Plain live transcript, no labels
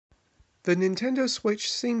The Nintendo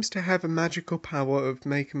Switch seems to have a magical power of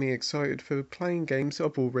making me excited for playing games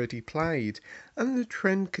I've already played, and the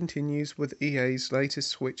trend continues with EA's latest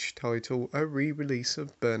Switch title, a re-release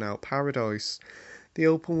of Burnout Paradise, the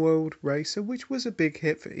open world racer which was a big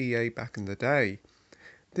hit for EA back in the day.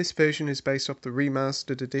 This version is based off the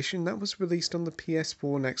remastered edition that was released on the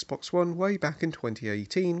PS4 and Xbox One way back in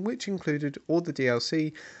 2018, which included all the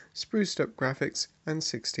DLC, spruced up graphics, and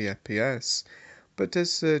 60 FPS. But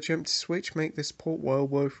does the jump to Switch make this port well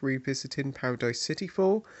worth revisiting Paradise City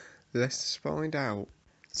for? Let's find out.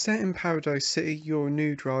 Set in Paradise City, you're a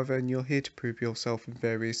new driver and you're here to prove yourself in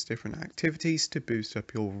various different activities to boost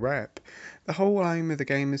up your rep. The whole aim of the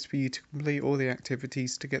game is for you to complete all the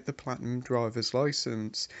activities to get the Platinum Driver's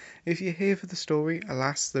License. If you're here for the story,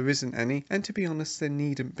 alas there isn't any, and to be honest there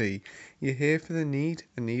needn't be. You're here for a need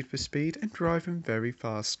for speed and driving very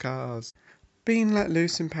fast cars. Being let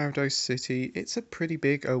loose in Paradise City, it's a pretty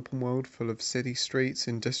big open world full of city streets,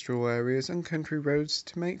 industrial areas and country roads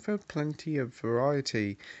to make for plenty of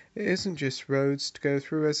variety. It isn't just roads to go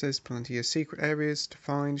through as there's plenty of secret areas to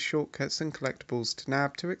find, shortcuts and collectibles to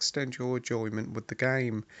nab to extend your enjoyment with the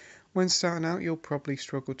game. When starting out you'll probably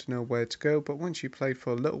struggle to know where to go, but once you played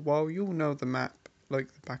for a little while you'll know the map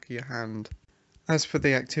like the back of your hand. As for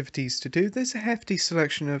the activities to do, there's a hefty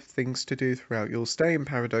selection of things to do throughout your stay in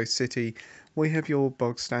Paradise City. We have your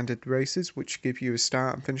bog standard races which give you a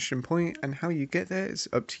start and finishing point, and how you get there is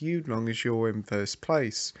up to you long as you're in first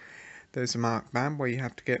place. There's a marked band where you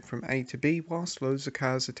have to get from A to B whilst loads of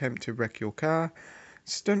cars attempt to wreck your car.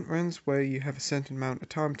 Stunt runs where you have a certain amount of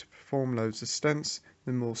time to perform loads of stunts.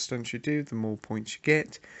 The more stunts you do, the more points you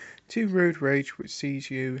get. To Road Rage which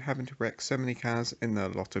sees you having to wreck so many cars in a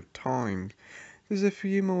lot of time. There's a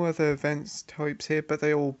few more other events types here, but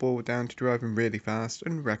they all boil down to driving really fast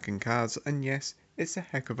and wrecking cars, and yes, it's a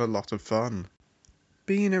heck of a lot of fun.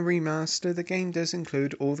 Being a remaster, the game does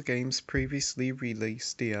include all the game's previously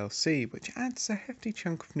released DLC, which adds a hefty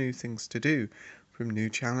chunk of new things to do, from new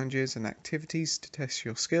challenges and activities to test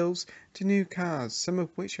your skills, to new cars, some of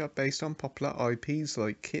which are based on popular IPs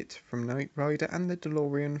like Kit from Knight Rider and the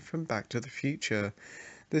DeLorean from Back to the Future.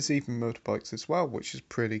 There's even motorbikes as well, which is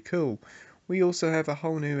pretty cool. We also have a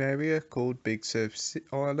whole new area called Big Surf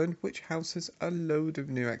Island, which houses a load of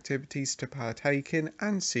new activities to partake in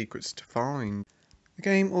and secrets to find. The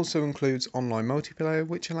game also includes online multiplayer,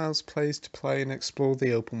 which allows players to play and explore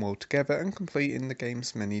the open world together and completing the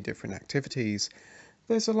game's many different activities.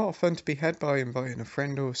 There's a lot of fun to be had by inviting a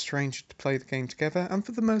friend or a stranger to play the game together, and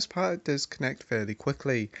for the most part it does connect fairly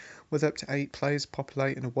quickly. With up to 8 players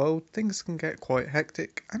populating a world, things can get quite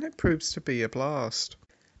hectic and it proves to be a blast.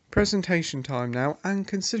 Presentation time now, and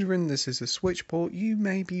considering this is a Switch port, you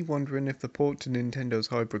may be wondering if the port to Nintendo's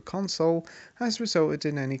hybrid console has resulted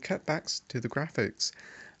in any cutbacks to the graphics.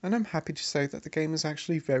 And I'm happy to say that the game is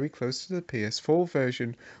actually very close to the PS4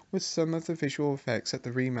 version, with some of the visual effects that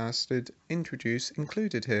the remastered introduce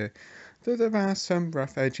included here. Though there are some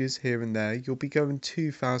rough edges here and there, you'll be going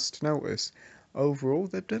too fast to notice. Overall,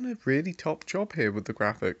 they've done a really top job here with the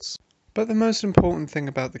graphics. But the most important thing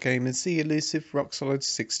about the game is the elusive rock-solid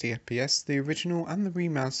 60 FPS the original and the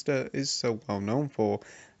remaster is so well known for,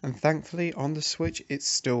 and thankfully on the Switch it's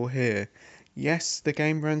still here. Yes, the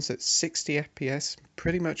game runs at 60 FPS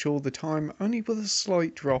pretty much all the time, only with a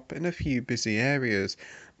slight drop in a few busy areas,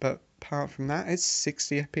 but apart from that it's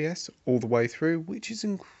 60 FPS all the way through, which is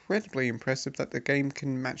incredibly impressive that the game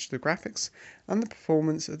can match the graphics and the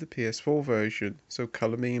performance of the PS4 version, so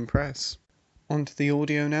colour me impressed. Onto the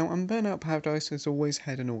audio now, and Burnout Paradise has always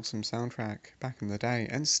had an awesome soundtrack back in the day,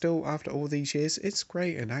 and still after all these years it's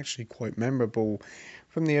great and actually quite memorable.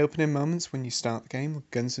 From the opening moments when you start the game with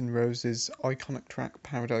Guns N' Roses' iconic track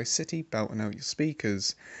Paradise City belting out your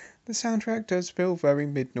speakers. The soundtrack does feel very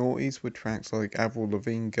mid-noughties with tracks like Avril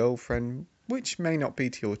Lavigne Girlfriend, which may not be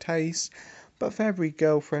to your taste, but for every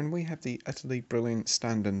girlfriend we have the utterly brilliant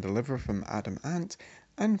Stand and Deliver from Adam Ant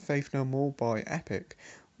and Faith No More by Epic,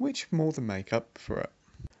 which more than make up for it.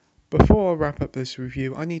 Before I wrap up this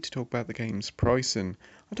review, I need to talk about the game's pricing.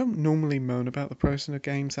 I don't normally moan about the pricing of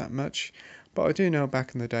games that much, but I do know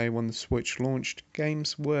back in the day when the Switch launched,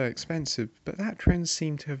 games were expensive, but that trend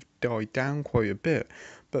seemed to have died down quite a bit.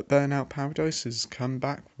 But Burnout Paradise has come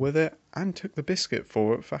back with it and took the biscuit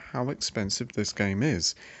for it for how expensive this game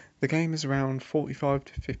is. The game is around 45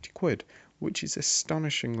 to 50 quid, which is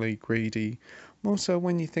astonishingly greedy. More so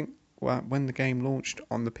when you think when the game launched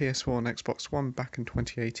on the PS4 and Xbox One back in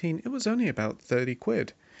 2018, it was only about 30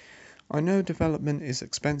 quid. I know development is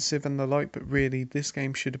expensive and the like, but really this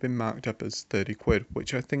game should have been marked up as 30 quid,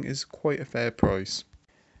 which I think is quite a fair price.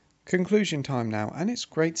 Conclusion time now, and it's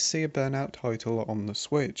great to see a Burnout title on the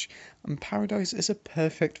Switch, and Paradise is a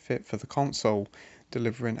perfect fit for the console,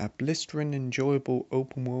 delivering a blistering, enjoyable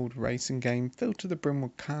open-world racing game filled to the brim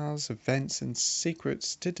with cars, events and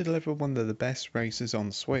secrets to deliver one of the best races on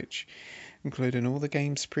the Switch, including all the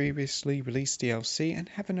game's previously released DLC and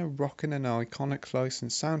having a rockin' and iconic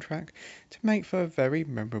licensed soundtrack to make for a very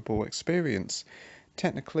memorable experience.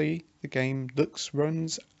 Technically, the game looks,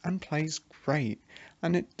 runs, and plays great,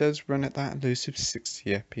 and it does run at that elusive 60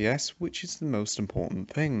 FPS, which is the most important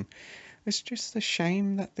thing. It's just a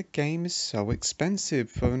shame that the game is so expensive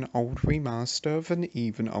for an old remaster of an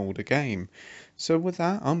even older game. So with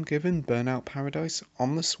that, I'm giving Burnout Paradise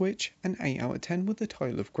on the Switch an 8 out of 10 with the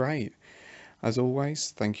title of great. As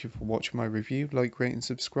always, thank you for watching my review, like, rate and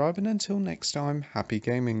subscribe, and until next time, happy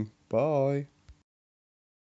gaming. Bye.